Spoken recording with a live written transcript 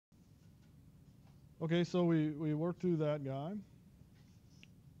Okay, so we worked through that guy.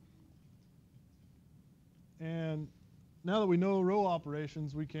 And now that we know row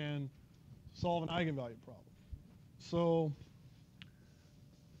operations, we can solve an eigenvalue problem. So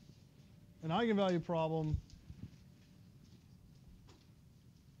an eigenvalue problem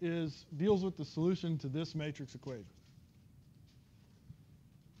deals with the solution to this matrix equation.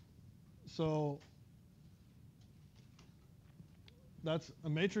 So that's a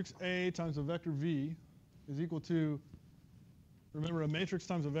matrix A times a vector V is equal to, remember, a matrix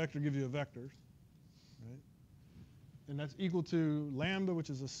times a vector gives you a vector, right? And that's equal to lambda, which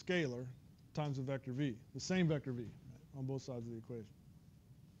is a scalar, times a vector V, the same vector V, right, on both sides of the equation.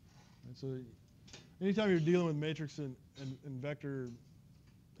 Right, so anytime you're dealing with matrix and vector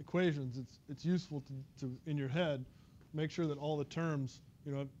equations, it's useful to in your head make sure that all the terms,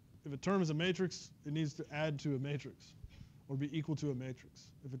 you know, if a term is a matrix, it needs to add to a matrix or be equal to a matrix.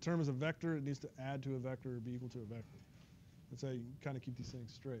 If a term is a vector, it needs to add to a vector or be equal to a vector. That's how you kind of keep these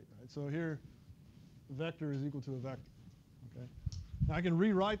things straight, right? So here, vector is equal to a vector. Okay. Now I can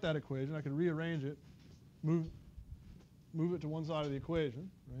rewrite that equation. I can rearrange it, move it to one side of the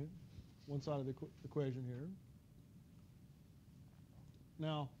equation, right? One side of the equation here.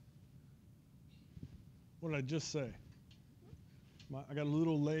 Now, what did I just say? I got a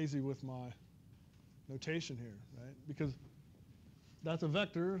little lazy with my notation here, right? Because that's a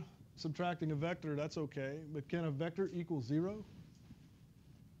vector. Subtracting a vector, that's okay. But can a vector equal 0?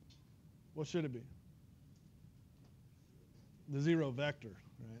 What should it be? The 0 vector,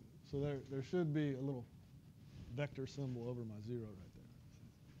 right? So there should be a little vector symbol over my 0 right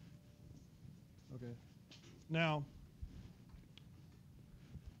there. Okay. Now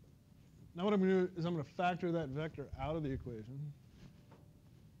what I'm going to do is I'm going to factor that vector out of the equation.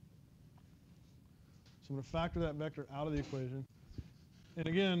 So I'm going to factor that vector out of the equation. And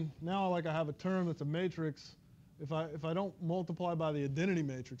again, now like I have a term that's a matrix. If I don't multiply by the identity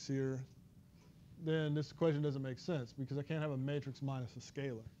matrix here, then this equation doesn't make sense because I can't have a matrix minus a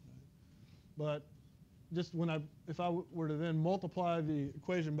scalar. Right? But just if I were to then multiply the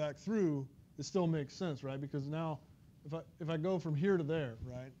equation back through, it still makes sense, right? Because now if I go from here to there,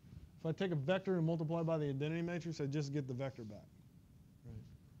 right? If I take a vector and multiply by the identity matrix, I just get the vector back. Right?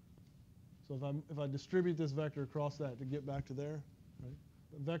 So if I distribute this vector across that to get back to there, right?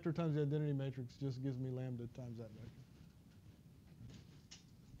 The vector times the identity matrix just gives me lambda times that vector.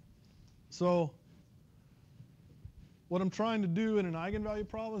 So what I'm trying to do in an eigenvalue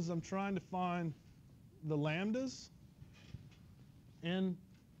problem is I'm trying to find the lambdas and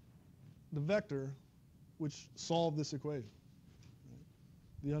the vector which solve this equation, right?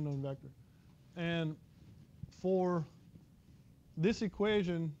 The unknown vector. And for this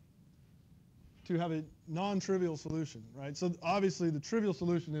equation to have a non-trivial solution, right? So obviously the trivial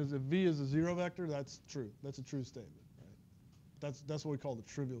solution is if V is a 0 vector, that's true. That's a true statement, right? That's what we call the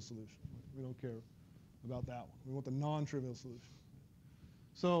trivial solution. We don't care about that one. We want the non-trivial solution.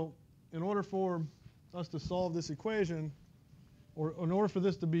 So in order for us to solve this equation, or in order for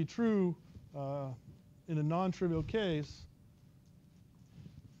this to be true in a non-trivial case,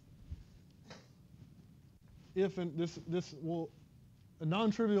 if a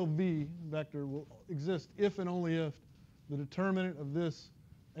non-trivial V vector will exist if and only if the determinant of this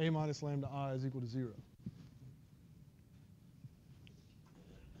A minus lambda I is equal to 0.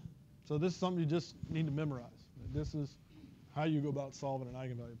 So this is something you just need to memorize. This is how you go about solving an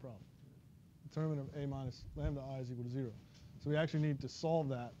eigenvalue problem. Determinant of A minus lambda I is equal to 0. So we actually need to solve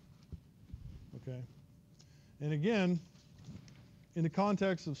that. Okay. And again, in the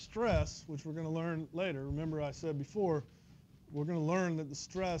context of stress, which we're going to learn later, remember I said before, we're going to learn that the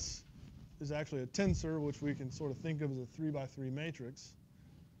stress is actually a tensor, which we can sort of think of as a 3×3 matrix.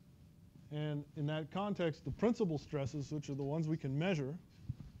 And in that context, the principal stresses, which are the ones we can measure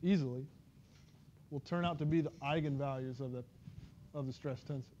easily, will turn out to be the eigenvalues of the stress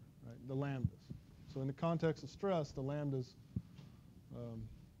tensor, right? The lambdas. So in the context of stress, the lambdas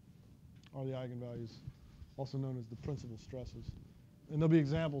are the eigenvalues, also known as the principal stresses. And there'll be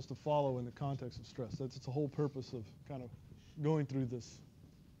examples to follow in the context of stress. That's the whole purpose of kind of going through this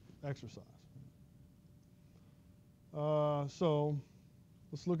exercise. So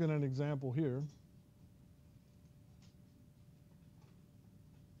let's look at an example here.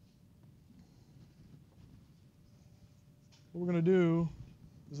 What we're going to do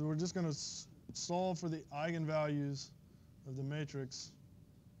is we're just going to solve for the eigenvalues of the matrix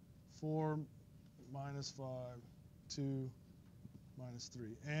 4, minus 5, 2, minus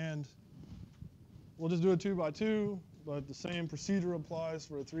 3. And we'll just do a 2×2, but the same procedure applies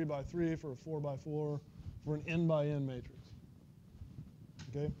for a 3×3, for a 4×4, for an n by n matrix.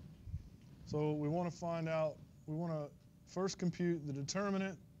 Okay? So we want to find out, we want to first compute the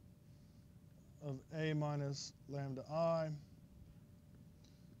determinant of A minus lambda I.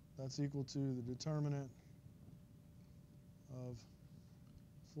 That's equal to the determinant of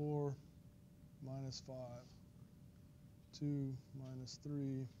 4 minus 5, 2 minus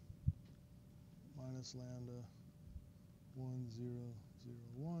 3 minus lambda 1, 0, 0,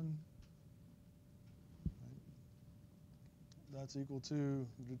 1. Right. That's equal to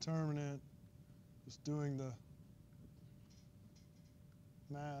the determinant, just doing the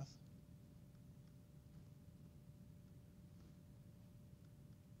math.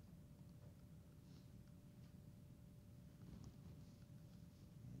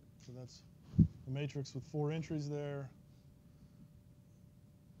 So that's the matrix with 4 entries there.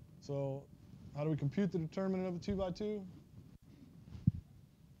 So how do we compute the determinant of a 2 by 2?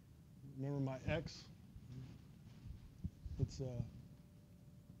 Remember my x? It's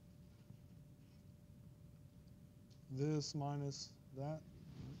this minus that.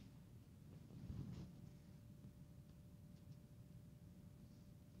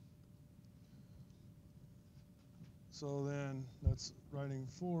 So then that's writing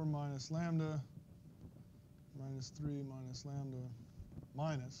 4 minus lambda minus 3 minus lambda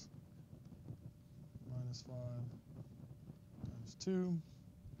minus 5 times 2.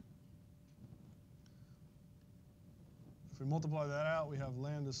 If we multiply that out, we have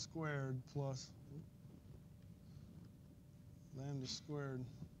lambda squared plus lambda squared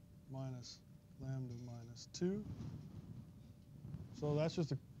minus lambda minus 2. So that's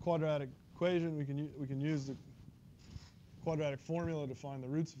just a quadratic equation. We can use the quadratic formula to find the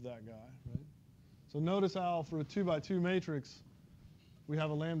roots of that guy, right? So notice how for a 2 by 2 matrix we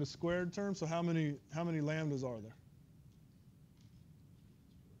have a lambda squared term. So how many lambdas are there?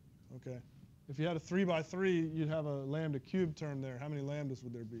 Okay. If you had a 3 by 3, you'd have a lambda cubed term there. How many lambdas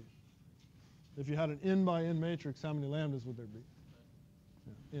would there be? If you had an n by n matrix, how many lambdas would there be?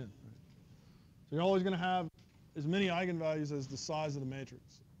 Yeah, n, right? So you're always going to have as many eigenvalues as the size of the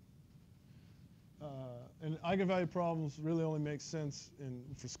matrix. And eigenvalue problems really only make sense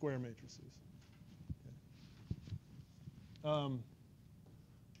for square matrices. Okay.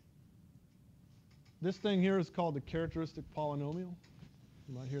 This thing here is called the characteristic polynomial.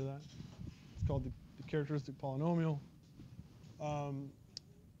 You might hear that. It's called the characteristic polynomial.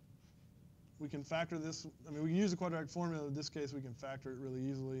 We can factor this. I mean, we can use the quadratic formula. In this case, we can factor it really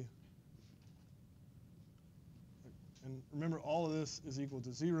easily. And remember, all of this is equal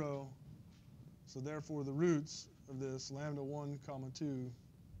to 0. So therefore, the roots of this lambda 1 comma 2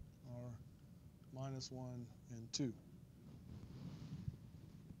 are minus 1 and 2.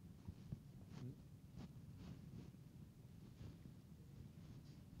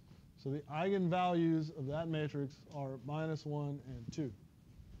 So the eigenvalues of that matrix are minus 1 and 2.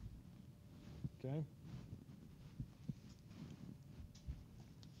 Okay?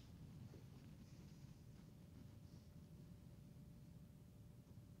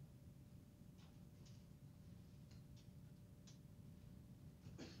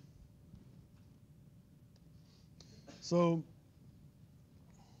 So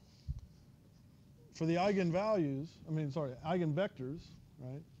for the eigenvectors,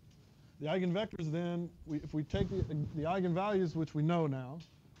 right? The eigenvectors then, if we take the eigenvalues, which we know now,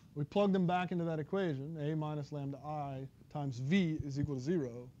 we plug them back into that equation, a minus lambda I times v is equal to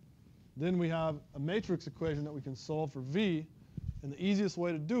 0. Then we have a matrix equation that we can solve for v, and the easiest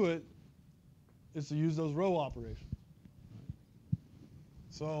way to do it is to use those row operations.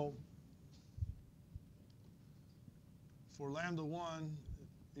 So for lambda 1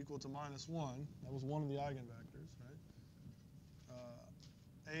 equal to minus 1, that was one of the eigenvectors, right?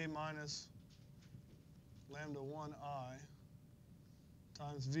 A minus lambda 1I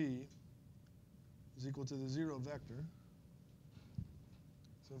times v is equal to the 0 vector.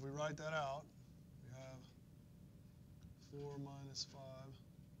 So if we write that out, we have 4 minus 5,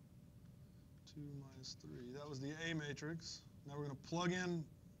 2 minus 3. That was the A matrix. Now we're going to plug in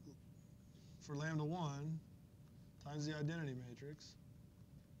for lambda 1 times the identity matrix.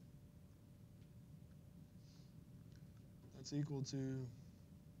 That's equal to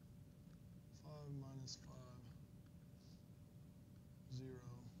 5 minus 5, 0,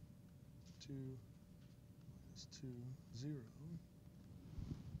 2 minus 2, 0.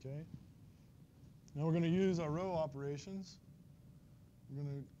 Okay. Now we're going to use our row operations. We're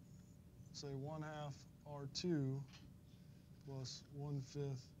going to say 1/2 R2 plus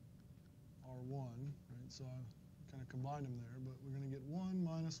 1/5 R1. Right? So I kind of combined them there, but we're going to get 1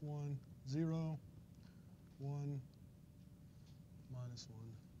 minus 1, 0, 1 minus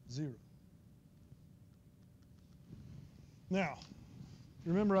 1, 0. Now,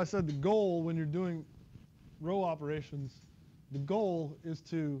 remember I said the goal when you're doing row operations, the goal is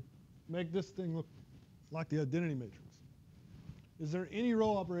to make this thing look like the identity matrix. Is there any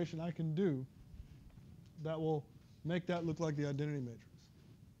row operation I can do that will make that look like the identity matrix?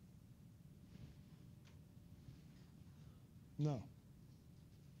 No.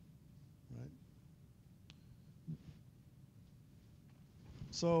 Right?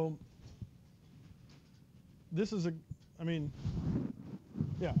 So this is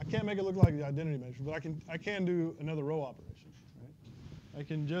yeah, I can't make it look like the identity matrix, but I can do another row operation. Right? I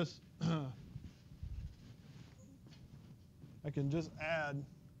can just add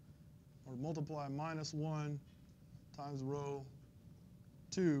or multiply -1 times row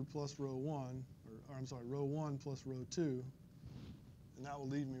 2 plus row 1, or I'm sorry, row 1 plus row 2, and that will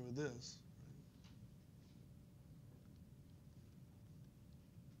leave me with this.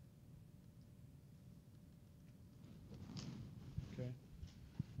 Okay.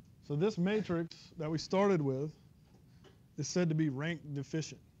 So this matrix that we started with is said to be rank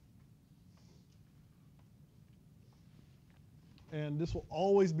deficient. And this will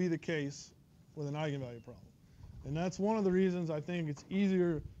always be the case with an eigenvalue problem. And that's one of the reasons I think it's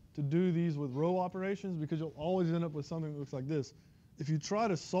easier to do these with row operations, because you'll always end up with something that looks like this. If you try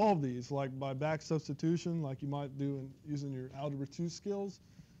to solve these, like by back substitution, like you might do using your algebra 2 skills,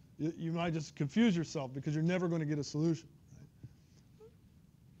 you might just confuse yourself because you're never going to get a solution. Right?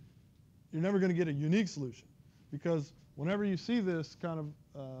 You're never going to get a unique solution, because whenever you see this kind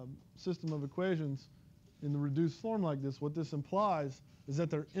of system of equations in the reduced form like this, what this implies is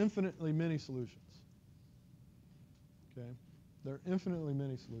that there are infinitely many solutions. Okay? There are infinitely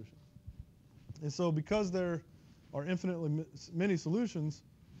many solutions. And so because there are infinitely many solutions,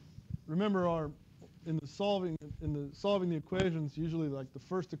 remember in the solving the equations, usually like the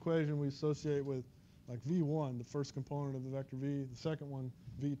first equation we associate with like v1, the first component of the vector v, the second one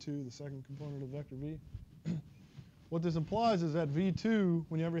v2, the second component of vector v. What this implies is that v2,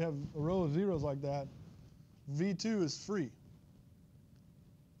 whenever you have a row of zeros like that, v2 is free.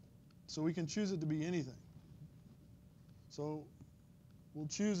 So we can choose it to be anything. So we'll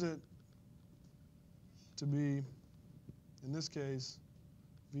choose it to be, in this case,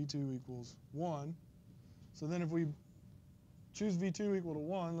 v2 equals 1. So then if we choose v2 equal to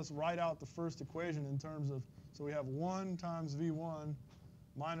 1, let's write out the first equation in terms of, so we have 1 times v1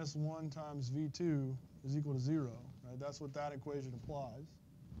 minus 1 times v2 is equal to 0. Right? That's what that equation implies.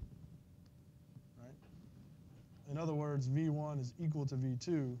 Right? In other words, v1 is equal to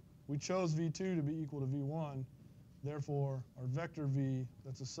v2. We chose v2 to be equal to v1. Therefore, our vector v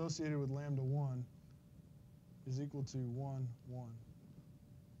that's associated with lambda 1 is equal to 1, 1.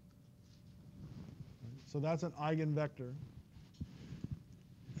 Right? So that's an eigenvector.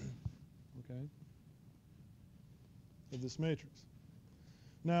 Okay? Of this matrix.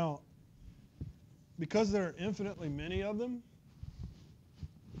 Now, because there are infinitely many of them,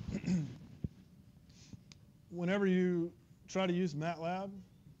 whenever you try to use MATLAB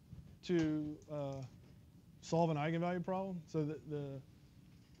to solve an eigenvalue problem, so that the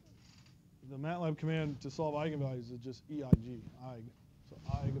MATLAB command to solve eigenvalues is just EIG, eig. So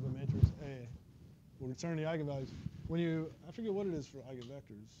eig of a matrix A will return the eigenvalues. When you, I forget what it is for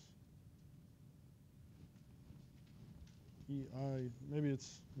eigenvectors. EI, maybe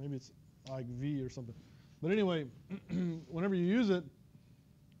it's eig V or something. But anyway, whenever you use it,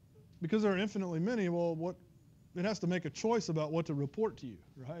 because there are infinitely many, well, it has to make a choice about what to report to you,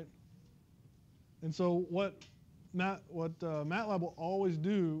 right? And so what MATLAB will always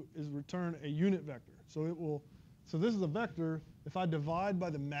do is return a unit vector. So this is a vector. If I divide by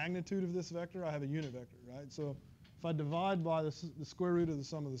the magnitude of this vector, I have a unit vector, right? So if I divide by the square root of the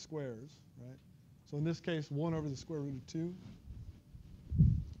sum of the squares, right? So in this case, 1 over the square root of 2.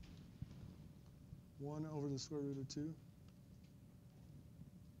 1 over the square root of 2.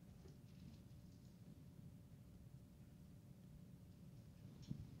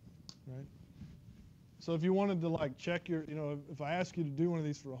 Right? So if you wanted to like check your, if I ask you to do one of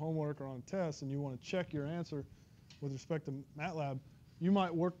these for a homework or on a test and you want to check your answer with respect to MATLAB, you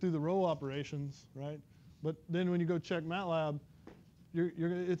might work through the row operations, right? But then when you go check MATLAB,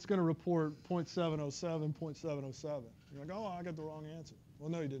 it's going to report 0.707, 0.707. You're like, oh, I got the wrong answer. Well,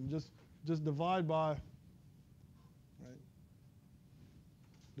 no, you didn't. Just divide by, right?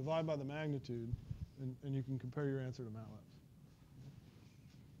 Divide by the magnitude, and you can compare your answer to MATLAB's.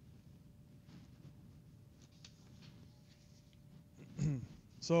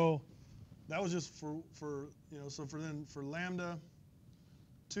 So that was just for so for lambda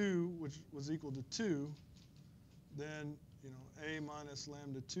 2, which was equal to 2, then a minus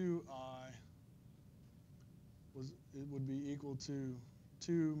lambda 2I would be equal to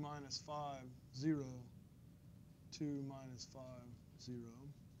 2 minus 5, 0, 2 minus 5, 0.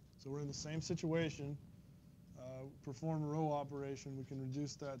 So we're in the same situation. Perform a row operation. We can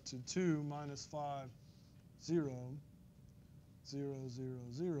reduce that to 2 minus 5, 0, 0, 0,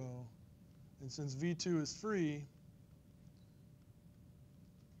 0. And since V2 is free,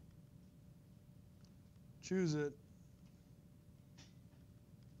 choose it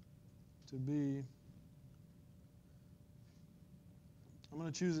to be, I'm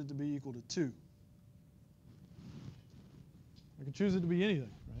going to choose it to be equal to 2. I can choose it to be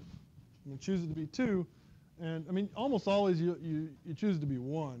anything, right? I'm going to choose it to be 2. And, I mean, almost always you choose it to be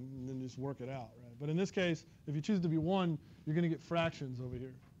 1 and then just work it out, right? But in this case, if you choose it to be 1, you're going to get fractions over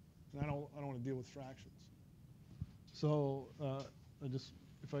here. And I don't want to deal with fractions. So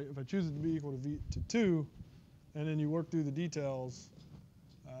if I choose it to be equal to 2, and then you work through the details,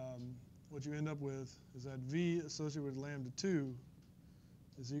 what you end up with is that V associated with lambda 2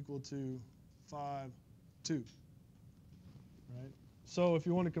 is equal to 5, 2. Right? So if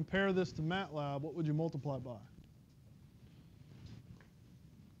you want to compare this to MATLAB, what would you multiply by?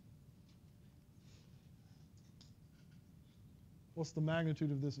 What's the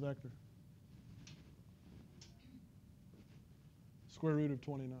magnitude of this vector? Square root of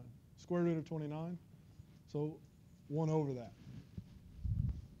 29. Square root of 29, so 1 over that.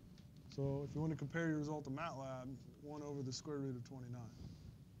 So if you want to compare your result to MATLAB, 1 over the square root of 29.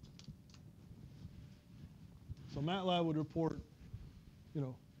 So MATLAB would report, you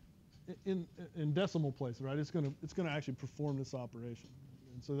know, in decimal place, right? It's going to actually perform this operation.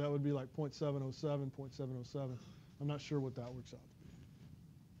 And so that would be like 0.707, 0.707. I'm not sure what that works out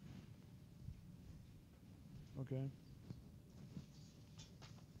to be. Okay.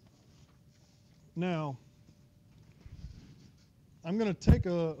 Now, I'm going to take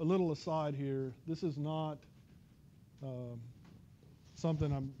a little aside here. This is not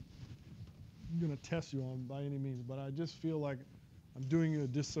something I'm going to test you on by any means, but I just feel like I'm doing you a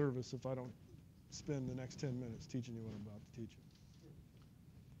disservice if I don't spend the next 10 minutes teaching you what I'm about to teach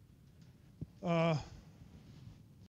you.